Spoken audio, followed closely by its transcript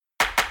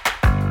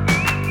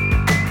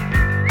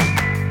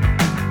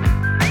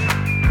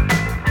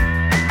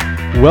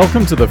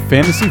Welcome to the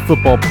Fantasy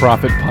Football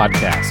Prophet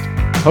Podcast,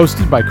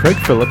 hosted by Craig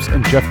Phillips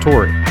and Jeff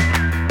Torrey.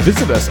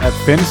 Visit us at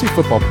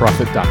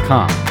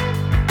fantasyfootballprophet.com.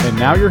 And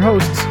now your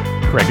hosts,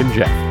 Craig and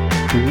Jeff.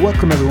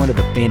 Welcome everyone to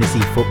the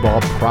Fantasy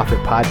Football Prophet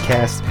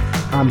Podcast.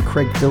 I'm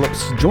Craig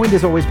Phillips, joined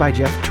as always by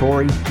Jeff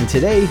Torrey. And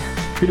today,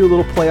 we do a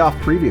little playoff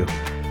preview.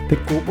 I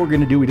think what we're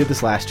going to do, we did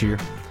this last year.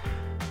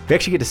 We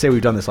actually get to say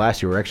we've done this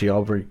last year. We're actually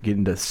all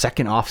getting the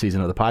second off season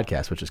of the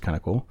podcast, which is kind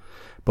of cool.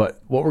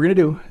 But what we're going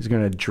to do is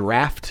going to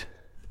draft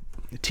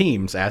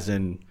teams, as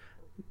in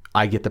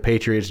I get the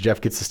Patriots, Jeff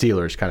gets the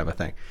Steelers, kind of a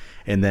thing.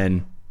 And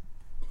then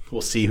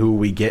we'll see who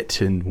we get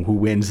and who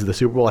wins the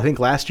Super Bowl. I think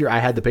last year I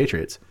had the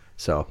Patriots.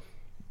 So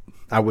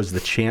I was the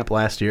champ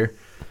last year,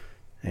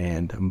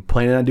 and I'm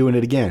planning on doing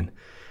it again.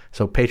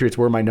 So Patriots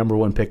were my number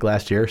one pick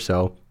last year,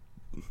 so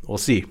we'll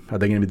see. Are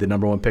they going to be the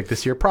number one pick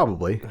this year?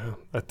 Probably.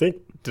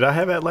 Did I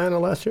have Atlanta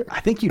last year? I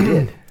think you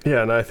did.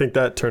 Yeah, and I think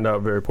that turned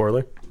out very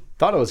poorly.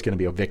 Thought it was going to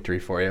be a victory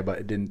for you, but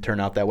it didn't turn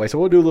out that way. So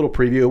we'll do a little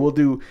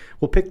preview.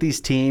 We'll pick these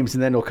teams,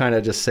 and then we'll kind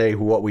of just say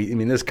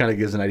this kind of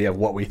gives an idea of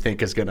what we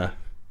think is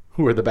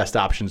who are the best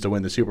options to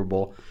win the Super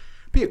Bowl.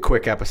 Be a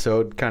quick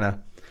episode,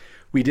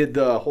 we did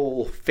the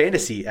whole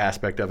fantasy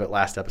aspect of it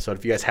last episode.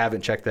 If you guys haven't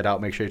checked that out,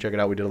 make sure you check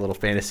it out. We did a little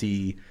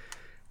fantasy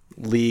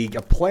league,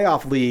 a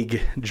playoff league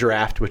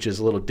draft, which is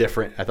a little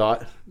different. I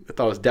thought it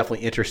was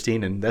definitely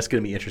interesting, and that's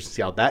going to be interesting to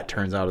see how that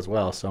turns out as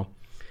well. So,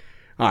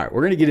 all right,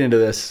 we're going to get into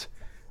this.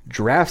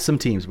 Draft some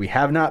teams. We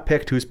have not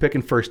picked who's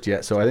picking first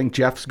yet, so I think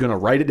Jeff's going to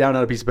write it down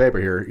on a piece of paper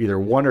here, either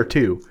 1 or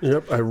 2.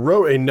 Yep, I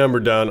wrote a number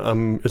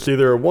down. It's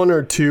either a 1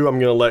 or 2. I'm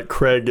going to let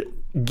Craig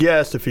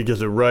guess. If he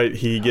gets it right,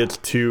 he gets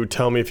to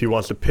tell me if he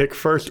wants to pick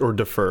first or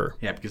defer.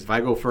 Yeah, because if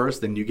I go first,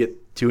 then you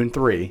get 2 and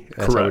 3. That's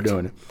Correct. how we're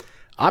doing it.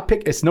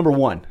 It's number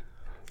 1.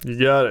 You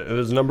got it. It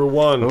is number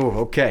 1. Oh,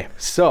 okay.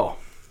 So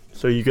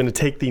you're going to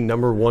take the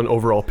number 1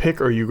 overall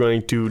pick, or are you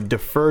going to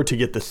defer to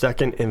get the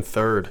second and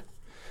third?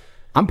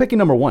 I'm picking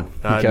number 1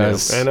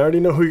 because and I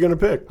already know who you're going to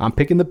pick. I'm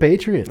picking the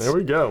Patriots. There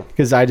we go.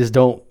 Because I just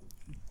don't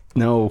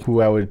know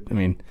who I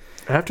would.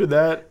 After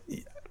that,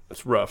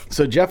 it's rough.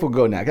 So Jeff will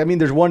go next.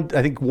 There's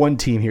one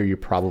team here you're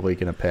probably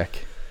going to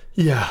pick.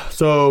 Yeah.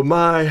 So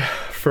my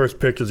first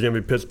pick is going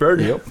to be Pittsburgh.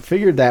 Yep.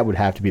 Figured that would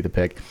have to be the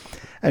pick.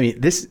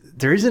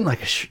 There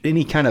isn't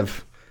any kind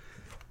of.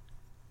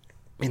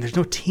 There's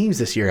no teams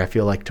this year I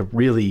feel like to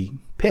really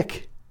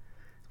pick.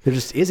 There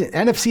just isn't.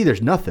 NFC,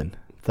 there's nothing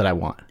that I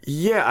want.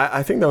 Yeah,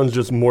 I think that one's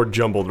just more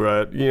jumbled,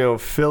 right?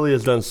 Philly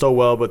has done so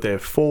well, but they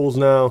have Foles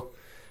now.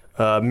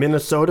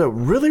 Minnesota,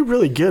 really,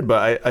 really good,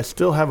 but I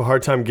still have a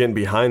hard time getting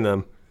behind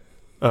them.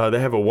 They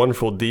have a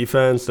wonderful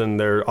defense, and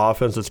their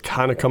offense is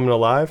kind of coming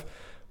alive.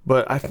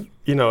 But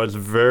it's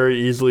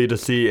very easily to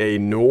see a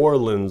New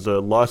Orleans, a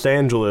Los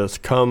Angeles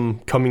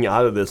coming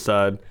out of this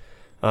side.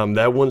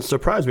 That wouldn't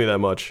surprise me that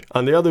much.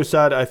 On the other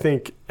side, I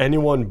think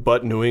anyone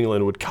but New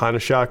England would kind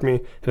of shock me.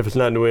 And if it's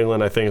not New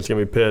England, I think it's going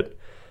to be Pitt.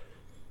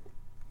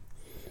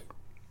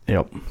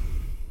 Yep.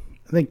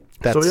 I think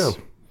that's... So,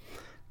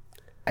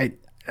 yeah.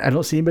 I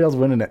don't see anybody else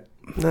winning it.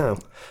 No.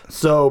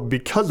 So,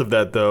 because of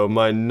that, though,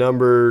 my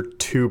number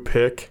 2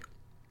 pick,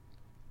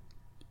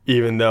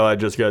 even though I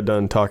just got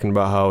done talking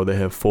about how they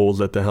have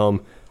Foles at the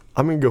helm,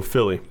 I'm going to go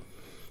Philly.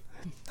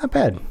 Not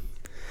bad.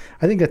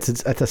 I think that's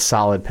a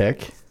solid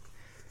pick.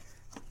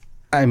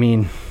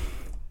 If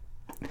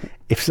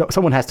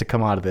someone has to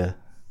come out of the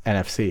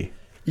NFC.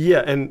 Yeah,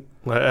 and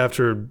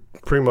after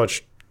pretty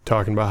much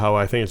talking about how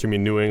I think it's going to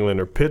be New England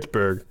or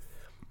Pittsburgh,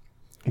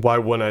 why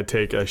wouldn't I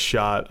take a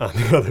shot on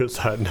the other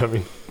side?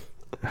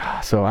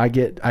 So I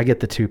get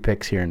the 2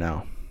 picks here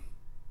now.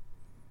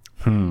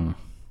 All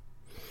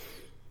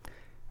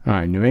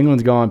right, New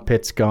England's gone,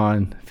 Pitt's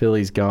gone,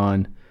 Philly's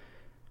gone.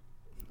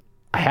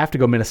 I have to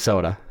go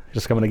Minnesota.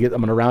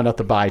 I'm gonna round out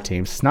the bye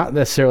teams. It's not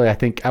necessarily.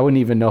 I wouldn't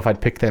even know if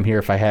I'd pick them here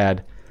if I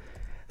had.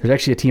 There's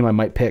actually a team I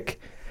might pick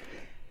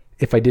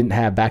if I didn't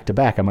have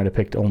back-to-back. I might have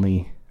picked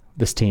only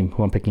this team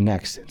who I'm picking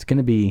next. It's going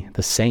to be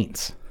the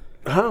Saints.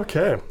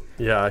 Okay.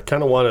 Yeah, I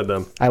kind of wanted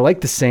them. I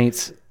like the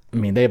Saints.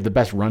 They have the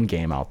best run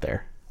game out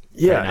there.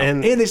 Yeah, right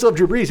and they still have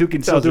Drew Brees, who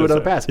can still do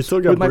another pass. You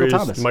still got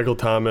Brees, Michael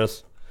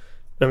Thomas.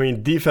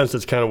 Defense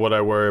is kind of what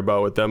I worry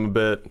about with them a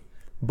bit,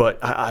 but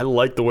I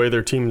like the way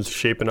their team's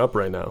shaping up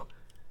right now.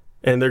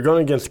 And they're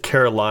going against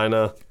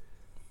Carolina,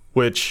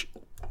 which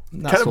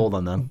not sold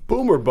on them.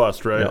 Boom or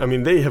bust, right?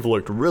 Yep. They have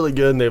looked really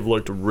good and they've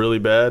looked really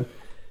bad.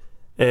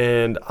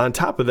 And on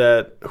top of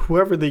that,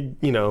 whoever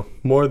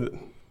more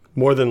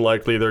than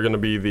likely they're going to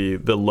be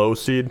the low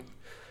seed.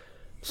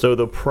 So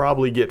they'll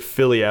probably get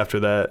Philly after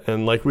that.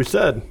 And like we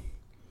said,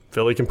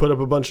 Philly can put up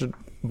a bunch of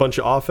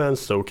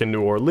offense, so can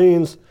New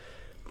Orleans.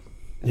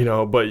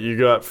 But you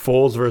got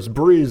Foles versus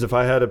Brees. If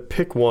I had to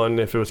pick one,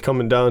 if it was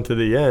coming down to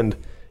the end,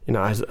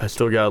 I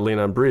still got to lean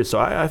on Brees. So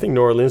I think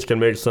New Orleans can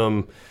make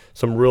some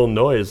real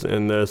noise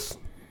in this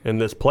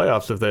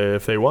playoffs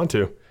if they want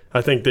to.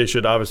 I think they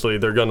should. Obviously,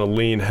 they're going to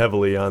lean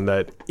heavily on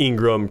that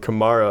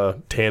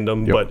Ingram-Kamara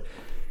tandem, yep. But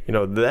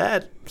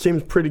that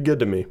seems pretty good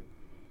to me.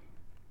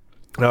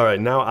 All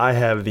right, now I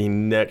have the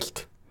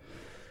next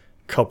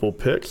couple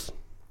picks.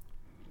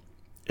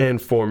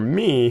 And for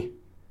me,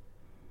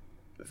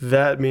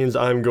 that means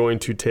I'm going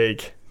to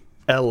take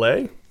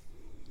LA.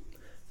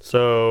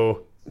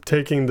 So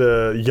taking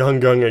the young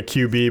gun at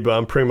QB, but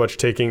I'm pretty much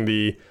taking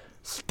the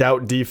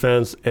stout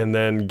defense and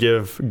then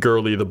give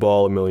Gurley the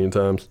ball a million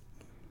times.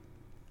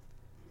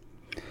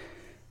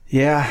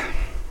 Yeah,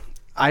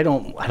 I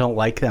don't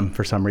like them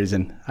for some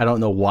reason. I don't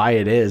know why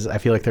it is. I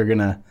feel like they're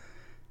gonna.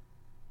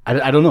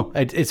 I don't know.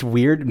 It's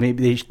weird.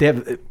 Maybe they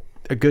have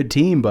a good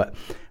team, but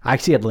I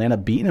see Atlanta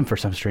beating them for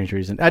some strange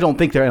reason. I don't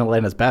think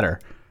Atlanta's better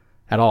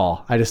at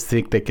all. I just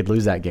think they could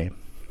lose that game.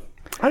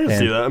 I can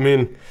see that. I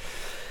mean,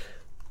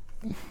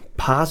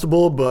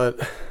 possible, but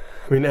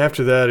I mean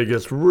after that it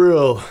gets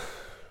real.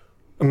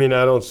 I mean,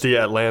 I don't see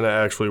Atlanta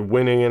actually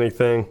winning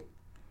anything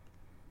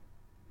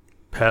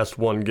past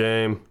one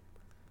game.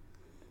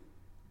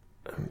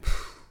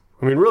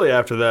 I mean, really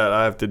after that,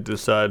 I have to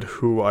decide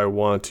who I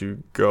want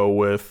to go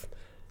with.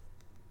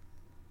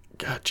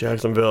 God,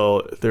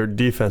 Jacksonville, their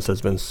defense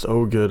has been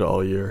so good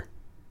all year.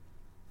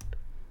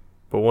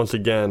 But once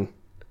again,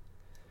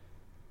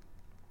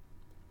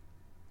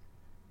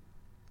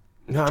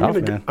 no, I'm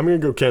gonna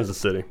go Kansas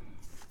City.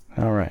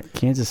 All right,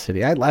 Kansas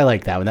City. I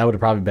like that one. That would have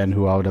probably been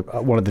who I would have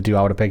one of the two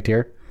I would have picked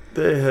here.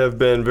 They have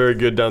been very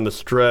good down the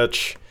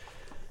stretch.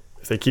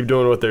 If they keep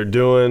doing what they're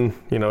doing,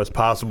 it's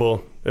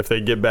possible. If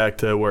they get back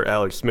to where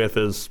Alex Smith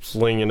is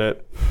slinging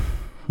it,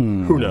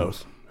 who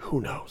knows?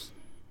 Who knows?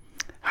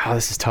 Oh,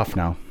 this is tough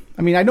now.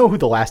 I mean, I know who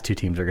the last two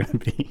teams are going to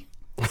be.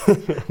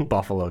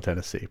 Buffalo,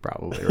 Tennessee,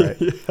 probably, right?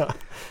 Yeah.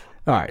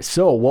 All right,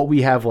 so what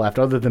we have left,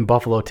 other than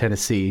Buffalo,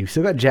 Tennessee, we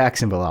still got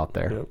Jacksonville out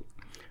there. Yep.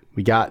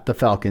 We got the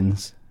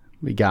Falcons.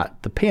 We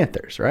got the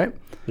Panthers, right?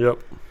 Yep.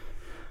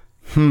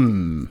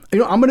 I'm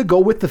going to go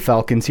with the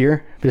Falcons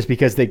here just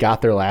because they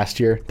got there last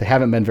year. They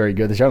haven't been very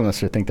good this year. I don't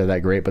necessarily think they're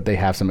that great, but they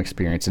have some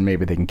experience, and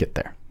maybe they can get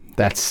there.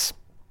 That's,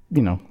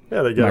 they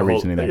got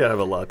reasoning to have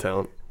a lot of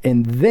talent.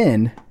 And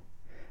then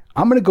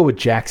I'm going to go with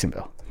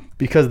Jacksonville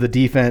because the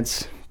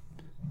defense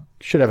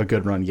should have a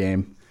good run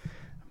game,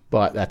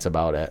 but that's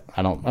about it.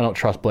 I don't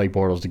trust Blake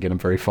Bortles to get him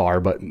very far,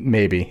 but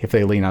maybe if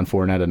they lean on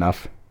Fournette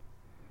enough.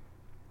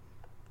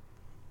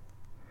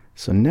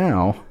 So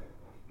now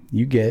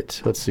you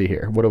get, let's see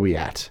here. What are we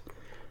at?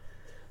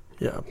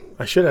 Yeah,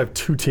 I should have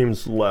two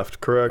teams left,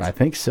 correct? I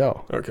think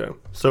so. Okay.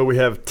 So we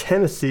have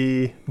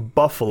Tennessee,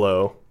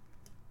 Buffalo,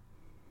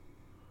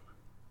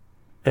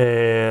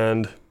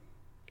 and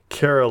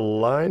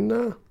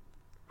Carolina.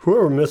 Who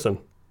are we missing?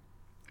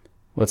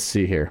 Let's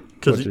see here.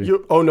 Because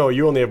you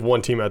only have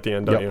one team at the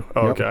end, don't you?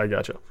 Oh, okay, I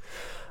gotcha.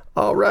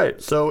 All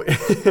right. So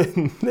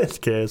in this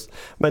case,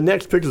 my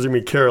next pick is going to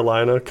be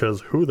Carolina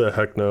because who the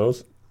heck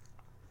knows?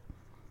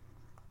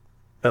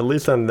 At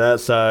least on that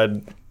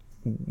side,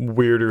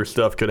 weirder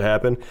stuff could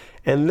happen.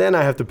 And then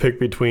I have to pick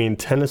between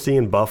Tennessee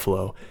and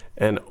Buffalo.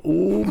 And,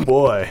 oh,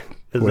 boy,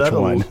 is that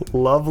a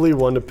lovely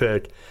one to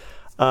pick.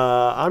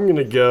 I'm going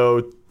to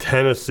go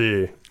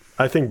Tennessee.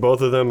 I think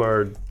both of them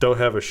don't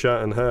have a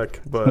shot in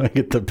heck. But I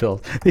get the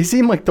Bills. They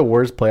seem like the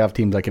worst playoff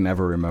teams I can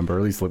ever remember,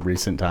 at least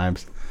recent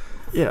times.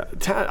 Yeah,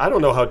 I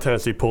don't know how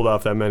Tennessee pulled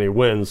off that many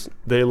wins.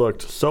 They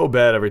looked so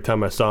bad every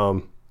time I saw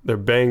them. They're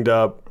banged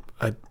up.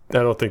 I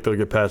don't think they'll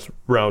get past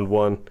round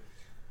one.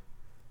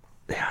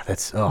 Yeah,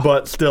 that's.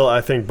 But still, I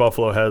think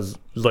Buffalo has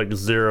like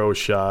zero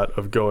shot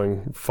of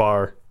going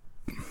far.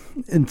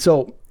 And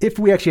so, if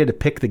we actually had to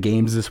pick the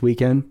games this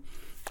weekend,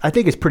 I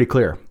think it's pretty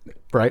clear,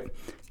 right?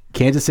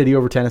 Kansas City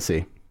over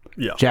Tennessee.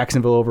 Yeah.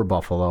 Jacksonville over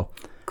Buffalo.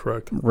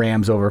 Correct.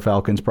 Rams over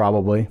Falcons,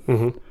 probably.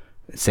 Mm-hmm.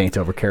 Saints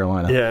over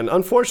Carolina. Yeah, and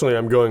unfortunately,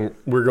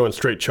 we're going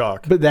straight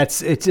chalk. But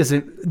it's just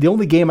the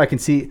only game I can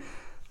see.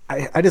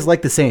 I just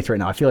like the Saints right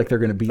now. I feel like they're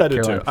going to beat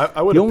Carolina. I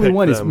the only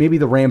one is maybe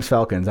the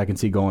Rams-Falcons I can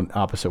see going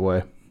opposite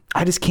way.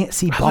 I just can't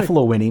see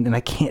Buffalo winning, and I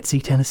can't see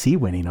Tennessee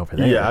winning over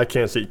there. Yeah, I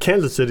can't see.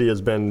 Kansas City has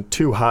been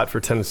too hot for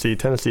Tennessee.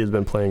 Tennessee has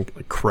been playing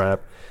like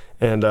crap.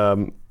 And,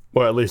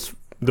 well, at least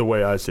the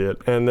way I see it.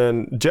 And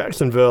then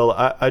Jacksonville,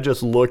 I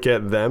just look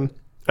at them.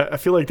 I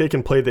feel like they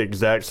can play the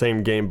exact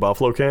same game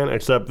Buffalo can,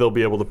 except they'll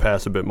be able to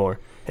pass a bit more.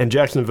 And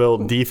Jacksonville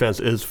defense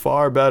is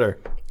far better.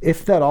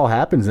 If that all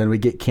happens, then we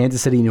get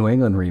Kansas City-New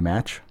England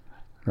rematch.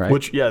 Right.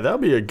 Which, yeah, that'll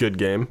be a good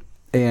game.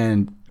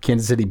 And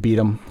Kansas City beat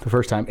them the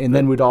first time. And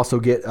then we'd also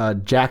get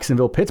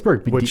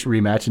Jacksonville-Pittsburgh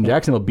rematch, and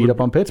Jacksonville beat up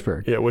on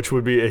Pittsburgh. Yeah, which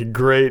would be a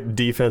great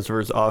defense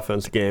versus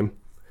offense game.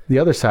 The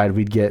other side,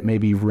 we'd get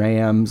maybe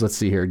Rams. Let's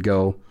see here.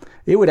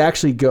 It would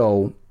actually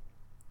go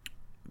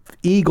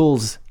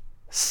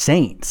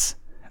Eagles-Saints,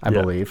 I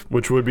believe.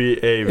 Which would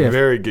be a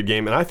very good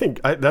game. And I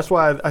think that's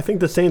why I think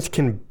the Saints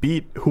can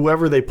beat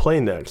whoever they play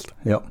next.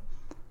 Yep.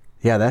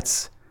 Yeah,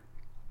 that's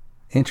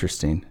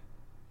interesting.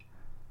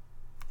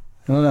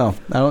 I don't know.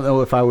 I don't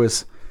know if I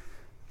was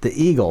the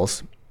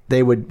Eagles,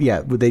 they'd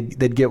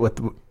get with.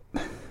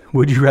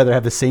 Would you rather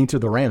have the Saints or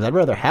the Rams? I'd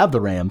rather have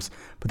the Rams,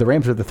 but the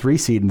Rams are the 3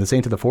 seed and the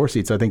Saints are the 4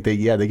 seed. So I think they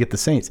get the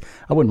Saints.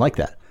 I wouldn't like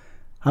that.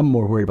 I'm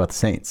more worried about the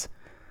Saints.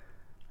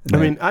 I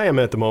mean, I am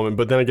at the moment,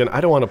 but then again, I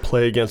don't want to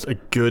play against a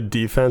good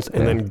defense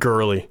and then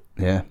Gurley.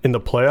 Yeah. In the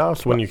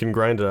playoffs when you can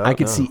grind it out. I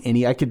could see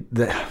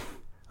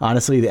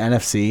Honestly, the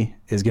NFC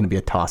is going to be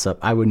a toss-up.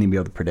 I wouldn't even be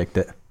able to predict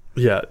it.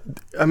 Yeah.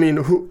 I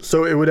mean,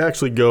 so it would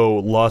actually go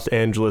Los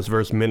Angeles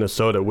versus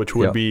Minnesota, which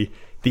would be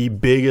the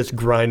biggest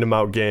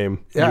grind-em-out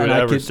game you would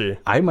ever see.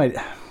 I might.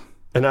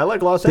 And I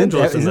like Los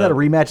Angeles. Isn't that a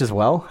rematch as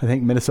well? I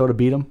think Minnesota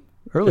beat them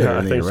earlier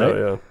in the year, right?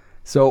 So, yeah.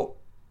 So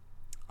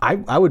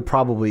I would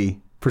probably,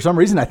 for some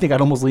reason, I think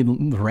I'd almost lead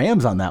the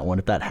Rams on that one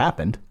if that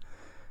happened.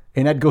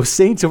 And I'd go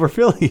Saints over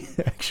Philly,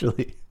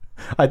 actually.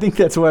 I think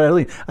that's what I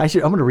lean. I'm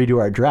going to redo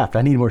our draft.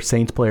 I need more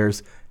Saints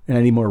players and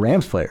I need more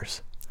Rams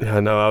players. Yeah,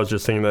 no, I was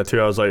just thinking that too.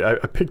 I was like,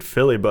 I picked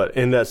Philly, but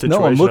in that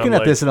situation, no, I'm looking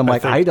at this and I'm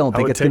like, I don't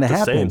think it's going to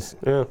happen. Saints.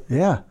 Yeah,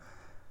 yeah,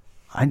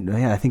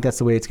 I think that's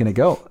the way it's going to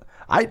go.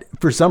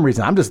 For some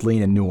reason, I'm just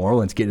leaning New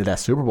Orleans getting to that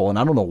Super Bowl, and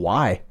I don't know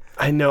why.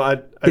 I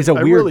know. It's a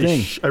weird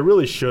thing. I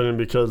really shouldn't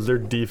because their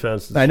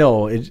defense. I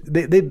know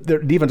their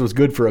defense was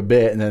good for a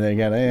bit, and then they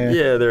got.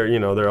 Yeah,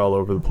 they're all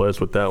over the place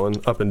with that one,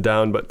 up and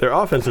down. But their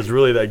offense is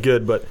really that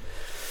good. But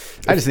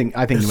I think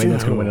New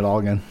England's going to win it all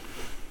again.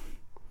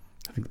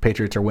 I think the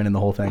Patriots are winning the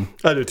whole thing.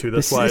 I do too.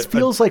 That's why this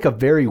feels like a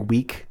very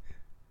weak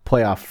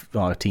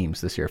playoff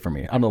teams this year for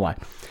me. I don't know why.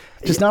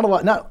 Just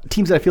not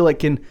teams that I feel like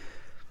can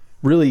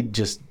really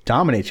just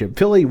dominate you.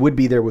 Philly would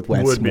be there with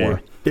Wentz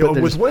more.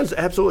 With Wentz,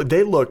 absolutely.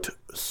 They looked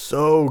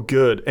so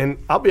good.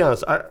 And I'll be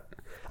honest,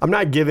 I'm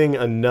not giving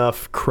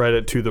enough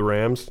credit to the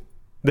Rams.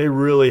 They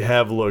really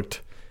have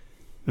looked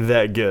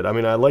that good. I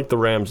mean, I like the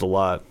Rams a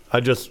lot.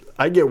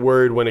 I get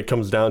worried when it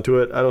comes down to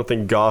it. I don't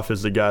think Goff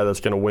is the guy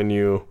that's going to win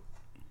you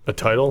a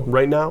title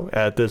right now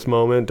at this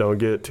moment. Don't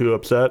get too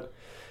upset.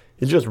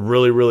 He's just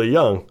really, really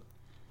young.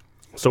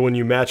 So when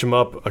you match him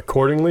up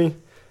accordingly,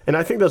 and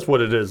I think that's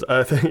what it is.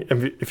 I think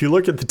if you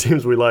look at the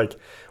teams we like,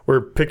 we're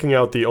picking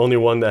out the only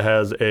one that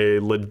has a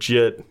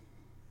legit,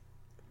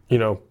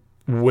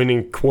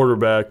 winning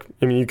quarterback.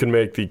 I mean, you can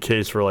make the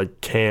case for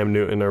like Cam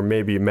Newton or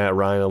maybe Matt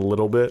Ryan a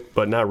little bit,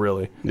 but not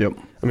really. Yep.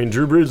 I mean,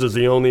 Drew Brees is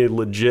the only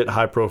legit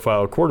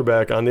high-profile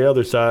quarterback. On the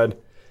other side,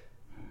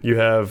 you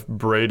have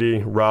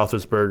Brady,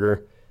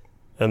 Roethlisberger,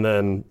 and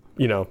then,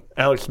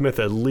 Alex Smith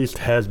at least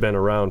has been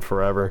around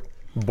forever.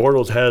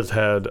 Bortles has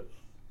had,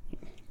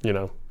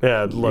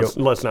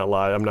 let's not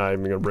lie. I'm not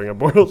even going to bring up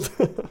Bortles.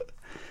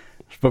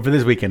 But for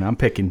this weekend, I'm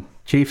picking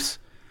Chiefs,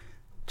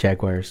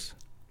 Jaguars,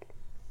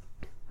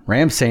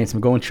 Rams, Saints.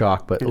 I'm going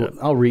chalk, but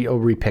I'll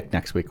re-pick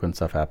next week when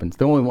stuff happens.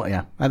 The only one,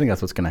 I think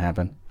that's what's going to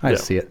happen. I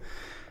just see it.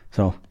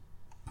 So,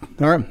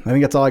 all right. I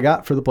think that's all I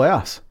got for the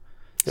playoffs.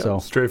 Yeah, so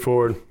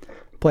straightforward.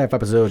 Playoff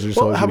episodes are just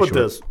always how about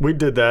this? We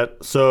did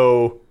that.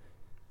 So,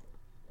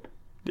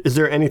 is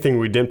there anything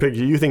we didn't pick?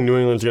 You think New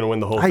England's going to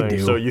win the whole thing? I do.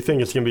 So you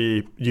think it's going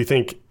to be? You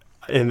think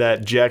in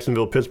that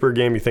Jacksonville-Pittsburgh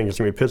game, you think it's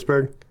going to be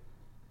Pittsburgh?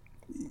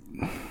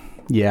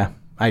 Yeah,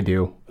 I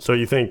do. So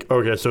you think,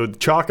 okay, so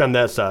chalk on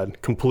that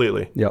side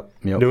completely. Yep.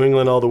 New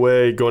England all the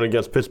way, going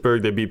against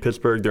Pittsburgh. They beat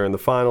Pittsburgh. They're in the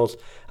finals.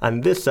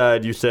 On this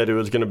side, you said it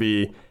was going to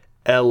be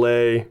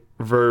L.A.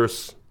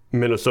 versus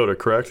Minnesota,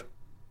 correct?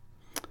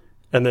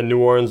 And then New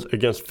Orleans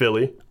against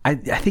Philly. I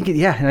think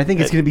and I think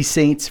it's going to be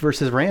Saints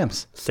versus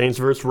Rams. Saints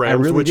versus Rams,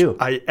 I really do.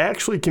 I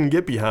actually can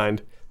get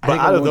behind. But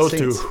out of those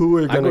two, who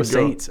are going to go?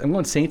 Saints. I'm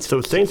going Saints.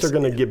 So Saints are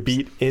going to get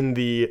beat in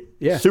the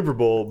Super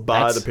Bowl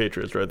by the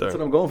Patriots right there. That's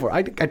what I'm going for.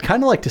 I'd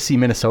kind of like to see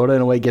Minnesota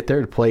in a way get there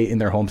to play in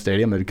their home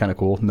stadium. That'd be kind of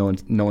cool. No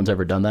one's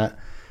ever done that.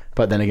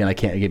 But then again, I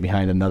can't get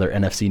behind another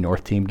NFC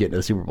North team getting to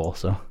the Super Bowl.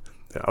 So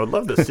I would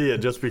love to see it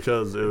just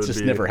because it would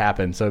just never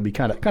happened. So it'd be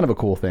kind of a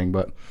cool thing.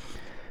 But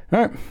all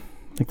right.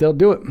 I think they'll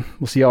do it.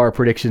 We'll see how our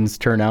predictions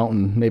turn out,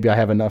 and maybe I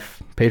have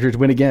enough. Patriots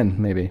win again,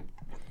 maybe.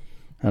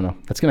 I don't know.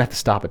 That's going to have to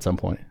stop at some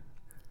point.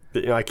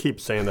 I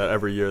keep saying that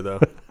every year, though.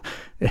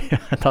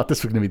 I thought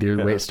this was going to be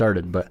the way it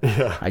started, but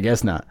I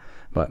guess not.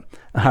 But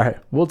all right,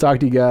 we'll talk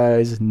to you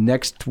guys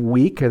next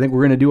week. I think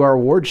we're going to do our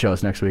award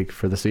shows next week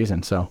for the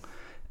season. So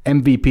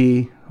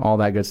MVP, all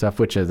that good stuff,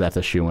 that's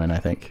a shoo-in, I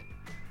think.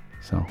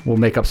 So we'll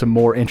make up some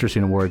more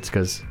interesting awards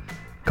because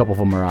a couple of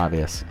them are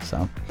obvious.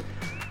 So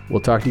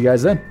we'll talk to you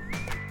guys then.